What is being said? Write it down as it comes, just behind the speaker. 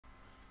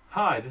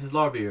Hi, this is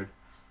Larbeard.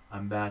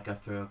 I'm back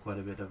after quite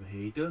a bit of a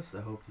hiatus.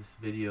 I hope this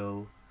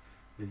video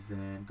is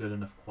in good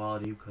enough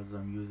quality because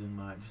I'm using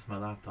my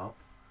laptop,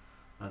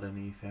 not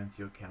any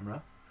fancier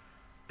camera.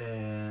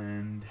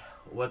 And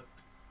what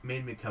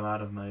made me come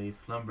out of my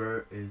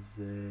slumber is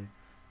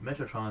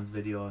Metatron's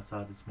video I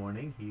saw this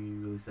morning. He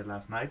released it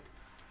last night,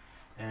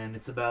 and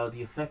it's about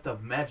the effect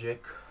of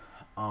magic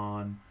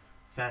on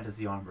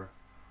fantasy armor,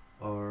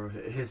 or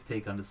his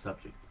take on the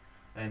subject.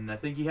 And I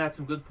think he had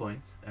some good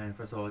points. And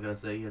first of all, I gotta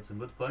say he had some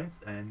good points,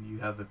 and you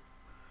have an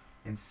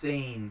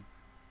insane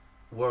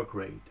work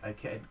rate. I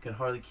can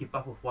hardly keep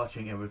up with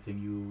watching everything.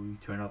 You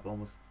turn up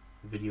almost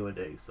a video a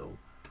day, so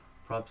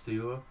props to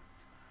you.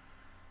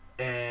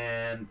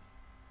 And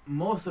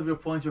most of your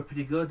points were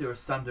pretty good. There were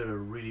some that are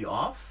really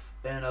off,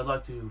 and I'd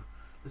like to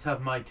just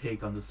have my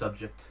take on the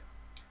subject.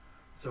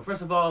 So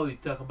first of all, we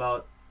talk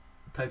about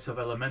types of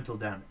elemental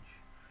damage.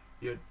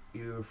 You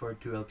refer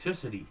to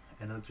electricity,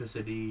 and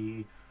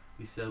electricity.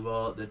 You said,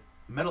 well, that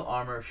metal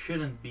armor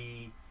shouldn't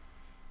be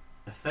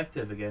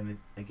effective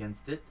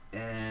against it,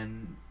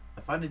 and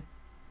I find it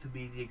to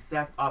be the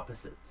exact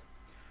opposite.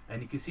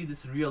 And you can see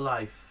this in real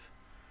life,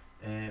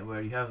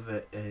 where you have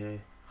a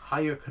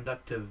higher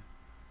conductive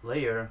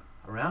layer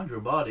around your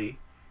body.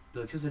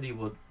 The electricity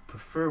would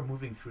prefer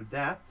moving through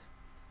that.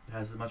 It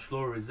has a much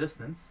lower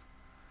resistance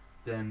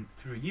than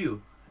through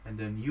you, and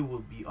then you will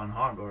be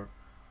unharmed or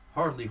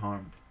hardly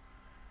harmed.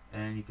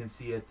 And you can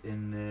see it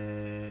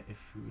in if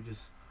you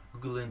just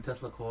Google in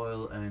Tesla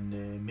coil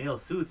and male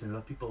suits, and a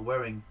lot of people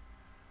wearing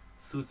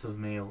suits of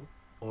male,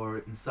 or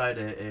inside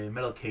a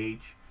metal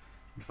cage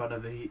in front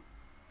of a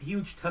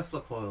huge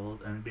Tesla coil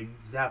and being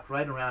zapped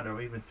right around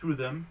or even through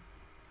them,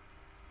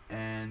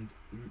 and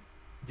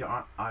they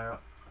are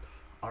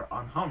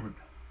unharmed.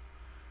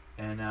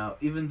 And now,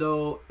 even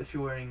though if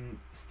you're wearing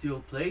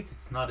steel plates,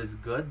 it's not as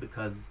good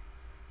because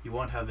you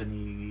won't have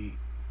any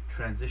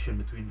transition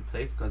between the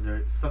plates because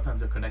sometimes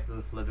they're connected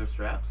with leather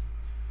straps.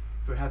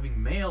 If you're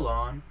having mail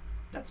on,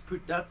 that's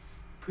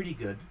pretty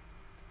good,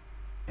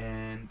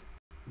 and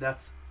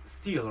that's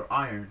steel or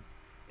iron.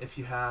 If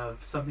you have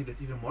something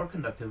that's even more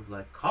conductive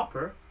like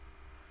copper,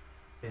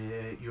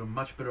 you're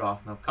much better off.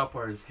 Now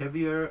copper is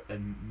heavier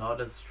and not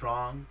as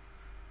strong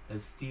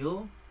as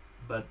steel,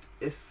 but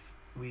if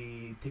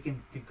we take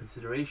into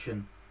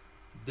consideration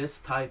this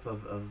type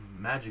of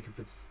magic, if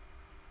it's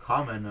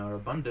common or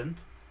abundant,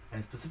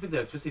 and specifically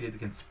electricity that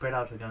can spread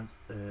out against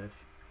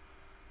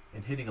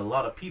and hitting a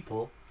lot of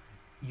people,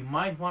 you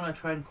might want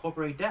to try and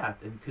incorporate that.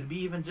 And could be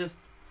even just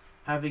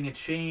having a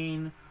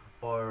chain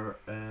or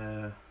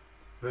a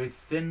very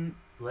thin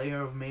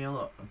layer of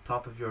mail on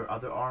top of your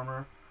other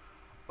armor,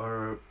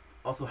 or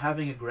also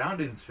having a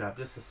grounding strap,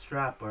 just a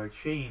strap or a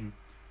chain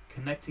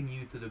connecting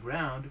you to the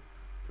ground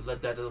to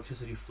let that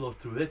electricity flow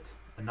through it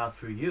and not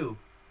through you.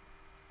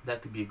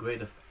 That could be a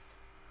great effect.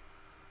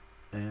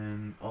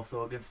 And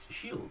also against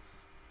shields,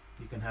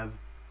 you can have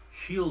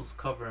shields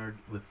covered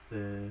with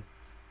a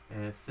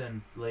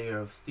thin layer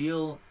of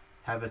steel,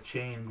 have a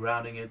chain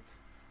grounding it,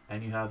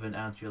 and you have an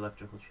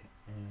anti-electrical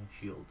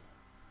shield.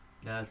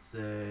 That's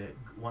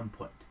one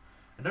point.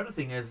 Another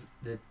thing is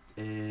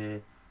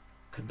that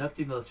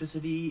conducting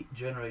electricity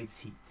generates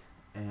heat,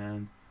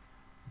 and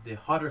the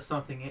hotter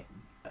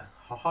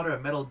hotter a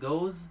metal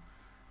goes,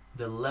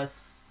 the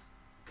less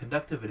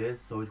conductive it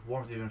is, so it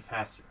warms even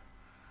faster.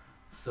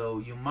 So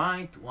you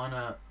might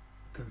wanna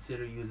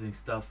consider using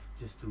stuff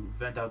just to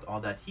vent out all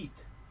that heat.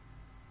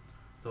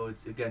 So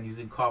it's again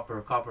using copper.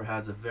 Copper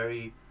has a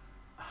very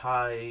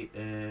high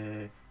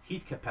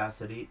heat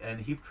capacity and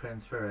heat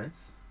transference,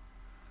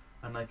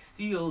 unlike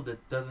steel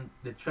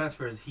that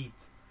transfers heat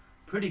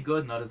pretty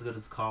good, not as good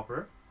as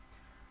copper.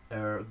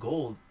 Or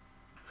gold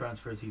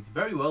transfers heat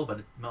very well, but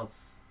it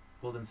melts.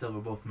 Gold and silver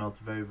both melt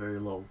very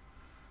low.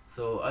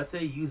 So I'd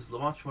say use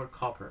much more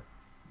copper.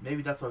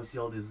 Maybe that's why we see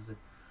all these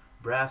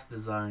brass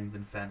designs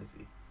in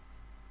fantasy.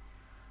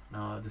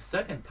 Now, the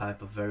second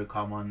type of very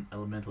common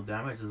elemental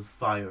damage is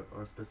fire,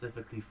 or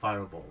specifically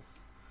fireballs.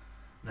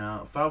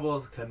 Now,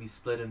 fireballs can be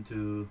split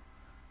into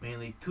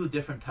mainly two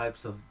different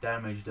types of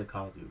damage they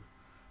cause you.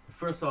 The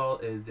first of all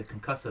is the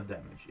concussive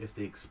damage. If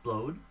they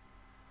explode,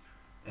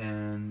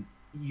 and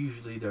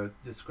usually they're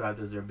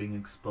described as they're being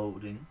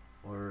exploding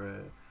or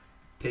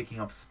taking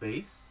up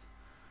space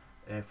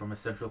from a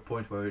central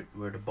point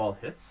where the ball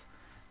hits,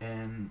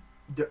 and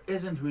there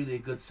isn't really a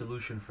good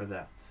solution for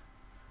that.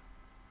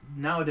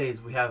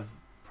 Nowadays we have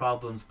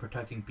problems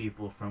protecting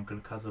people from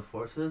concussive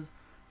forces,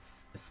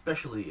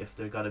 especially if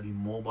they're got to be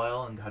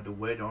mobile and have to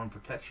wear their own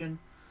protection.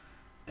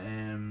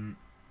 And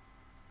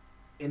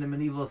in a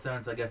medieval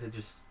sense, I guess it's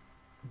just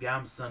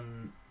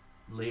gamson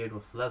layered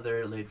with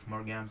leather, layered with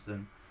more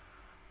gamson.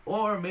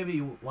 Or maybe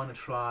you want to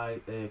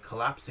try a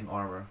collapsing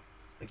armor,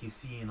 like you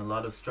see in a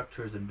lot of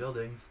structures and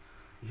buildings.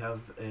 You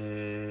have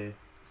a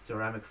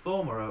ceramic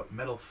foam or a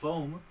metal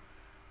foam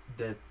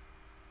that,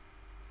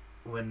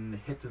 when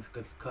hit with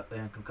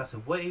a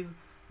concussive wave,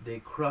 they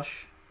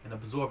crush and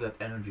absorb that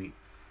energy.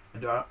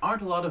 And there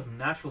aren't a lot of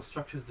natural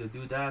structures that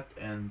do that,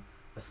 and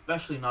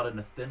especially not in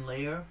a thin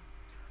layer.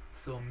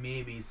 So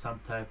maybe some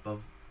type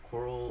of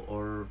coral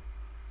or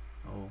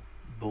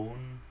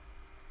bone,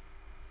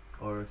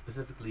 or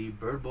specifically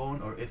bird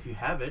bone, or if you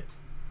have it,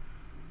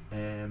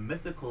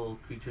 mythical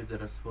creatures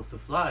that are supposed to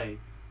fly,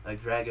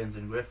 like dragons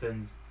and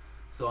griffins,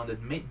 so on,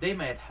 that they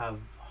might have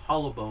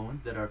hollow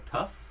bones that are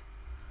tough,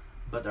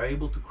 but are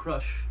able to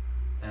crush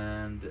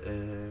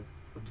and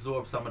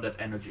absorb some of that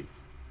energy.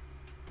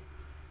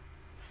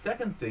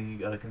 Second thing you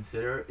gotta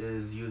consider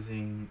is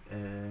using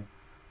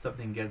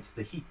something against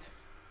the heat.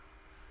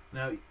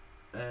 Now,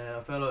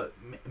 a fellow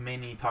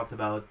mainly talked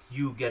about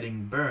you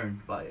getting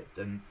burned by it,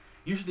 and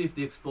usually if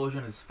the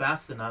explosion is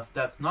fast enough,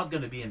 that's not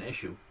going to be an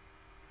issue.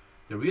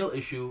 The real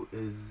issue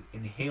is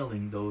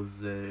inhaling those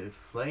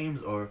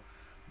flames or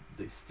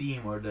the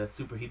steam or the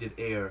superheated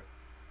air,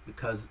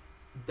 because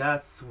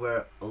that's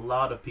where a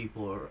lot of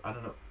people, or I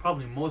don't know,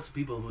 probably most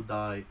people who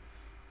die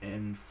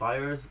in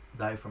fires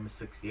die from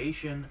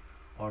asphyxiation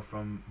or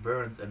from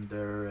burns in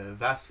their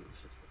vascular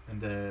system, in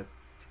the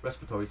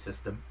respiratory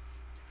system.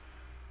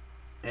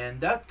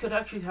 And that could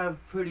actually have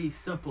pretty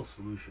simple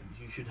solutions.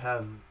 You should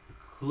have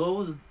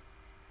closed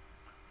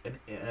an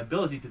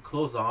ability to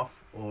close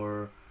off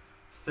or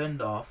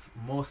fend off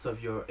most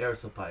of your air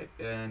supply,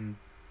 and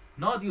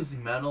not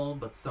using metal,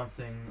 but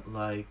something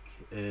like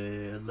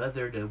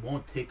leather that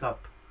won't take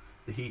up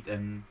the heat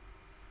and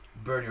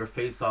burn your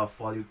face off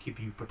while you're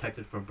keeping you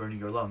protected from burning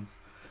your lungs.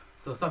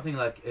 So something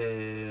like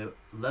a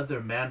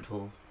leather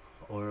mantle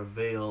or a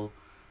veil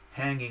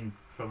hanging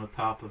from the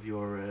top of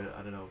your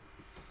I don't know,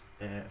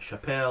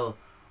 chapelle,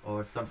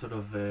 or some sort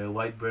of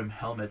wide brim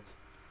helmet,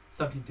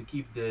 something to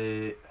keep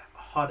the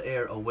hot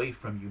air away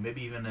from you.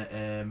 Maybe even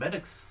a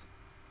medic's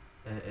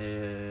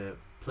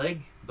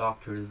plague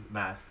doctor's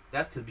mask.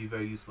 That could be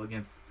very useful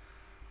against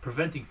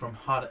preventing from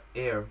hot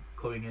air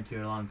going into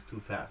your lungs too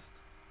fast.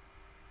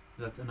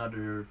 That's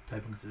another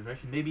type of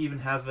consideration. Maybe even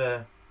have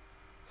a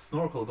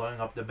snorkel going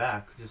up the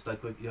back, just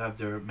like what you have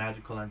their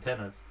magical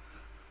antennas.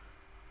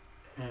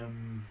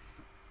 And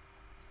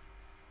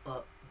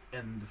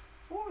the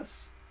fourth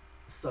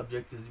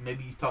subject is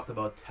maybe you talked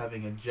about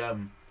having a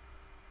gem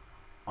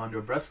on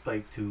your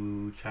breastplate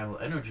to channel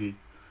energy.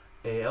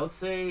 I would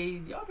say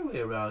the other way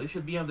around. It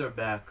should be on their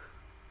back,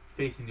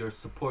 facing your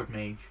support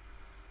mage,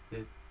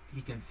 that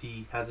he can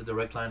see, has a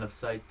direct line of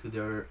sight to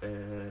their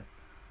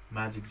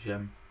magic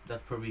gem.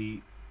 That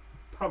probably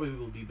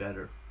will be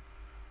better.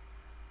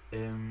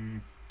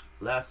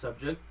 Last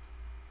subject,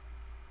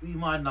 we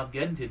might not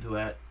get into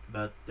it,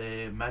 but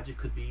magic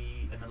could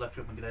be an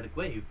electromagnetic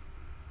wave.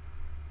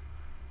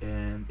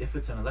 And if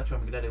it's an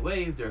electromagnetic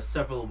wave, there are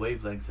several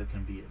wavelengths that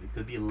can be in. It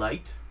could be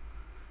light,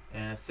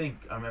 and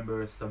I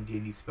remember some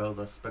D&D spells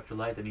are spectral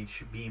light, and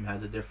each beam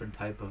has a different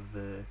type of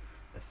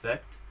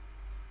effect.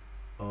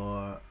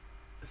 Or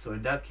so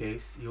in that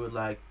case, you would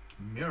like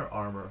mirror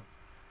armor,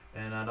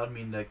 and I don't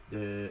mean like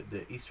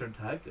the Eastern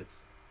type. It's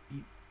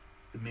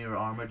mirror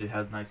armor that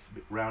has nice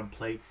round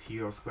plates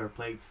here or square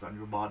plates on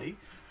your body,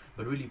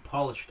 but really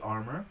polished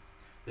armor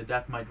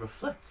that might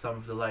reflect some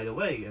of the light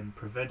away and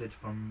prevent it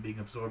from being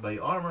absorbed by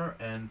armor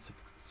and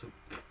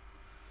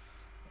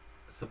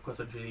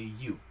subconsciously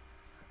you.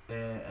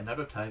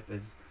 Another type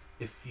is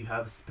if you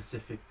have a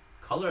specific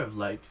color of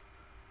light,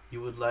 you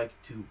would like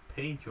to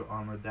paint your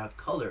armor that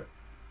color,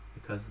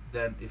 because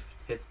then if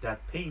it hits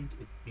that paint,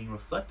 it's being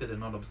reflected and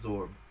not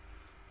absorbed.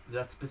 So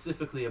that's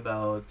specifically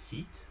about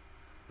heat,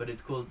 but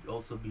it could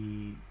also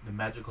be the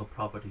magical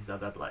properties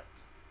of that light.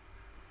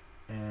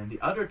 And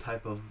the other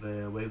type of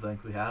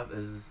wavelength we have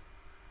is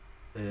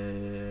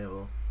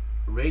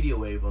radio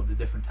wave of the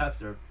different types.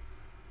 There are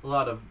a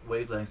lot of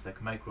wavelengths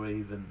like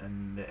microwave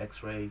and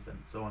X-rays and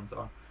so on and so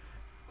on.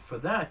 For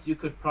that, you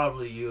could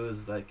probably use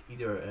like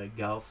either a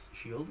Gauss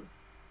shield,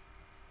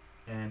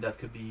 and that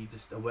could be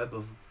just a web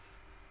of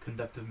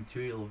conductive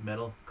material of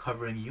metal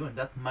covering you, and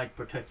that might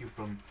protect you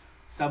from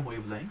some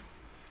wavelength.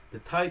 The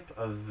type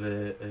of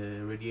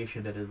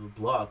radiation that it will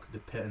block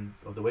depends,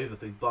 or the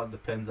wavelength it block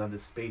depends on the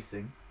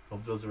spacing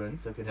of those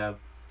rings. So it could have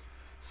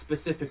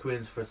specific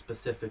rings for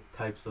specific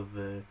types of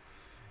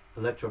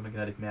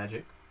electromagnetic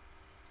magic.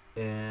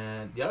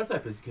 And the other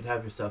type is you could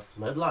have yourself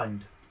lead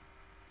lined.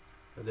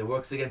 That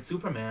works against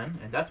Superman,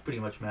 and that's pretty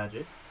much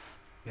magic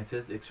against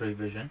his X-ray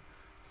vision.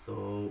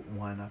 So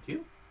why not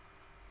you?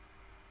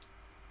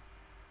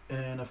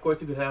 And of course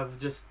you could have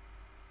just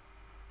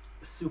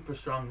super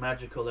strong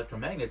magical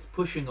electromagnets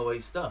pushing away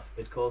stuff.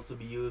 It could also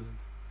be used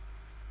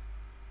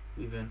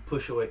to even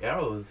push away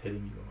arrows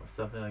hitting you or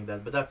something like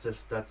that, but that's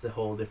a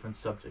whole different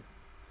subject.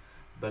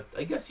 But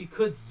I guess you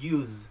could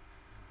use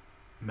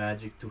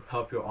magic to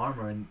help your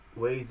armor in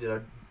ways that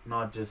are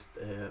not just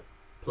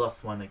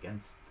 +1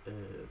 against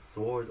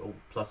sword or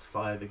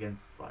 +5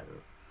 against fire.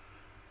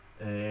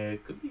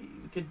 Could be,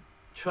 we could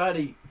try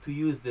to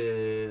use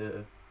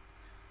the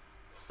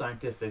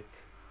scientific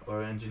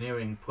or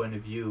engineering point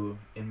of view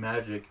in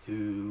magic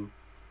to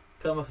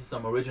come up with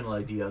some original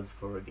ideas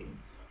for our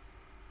games.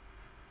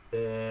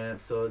 And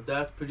so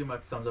that pretty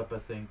much sums up, I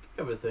think,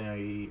 everything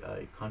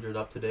I conjured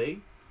up today.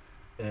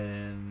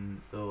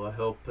 And so I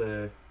hope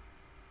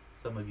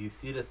some of you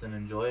see this and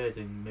enjoy it,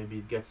 and maybe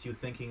it gets you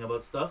thinking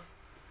about stuff.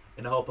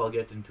 and I hope I'll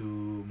get into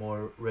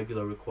more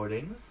regular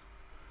recordings,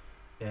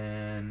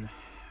 and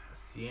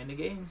see you in the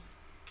games.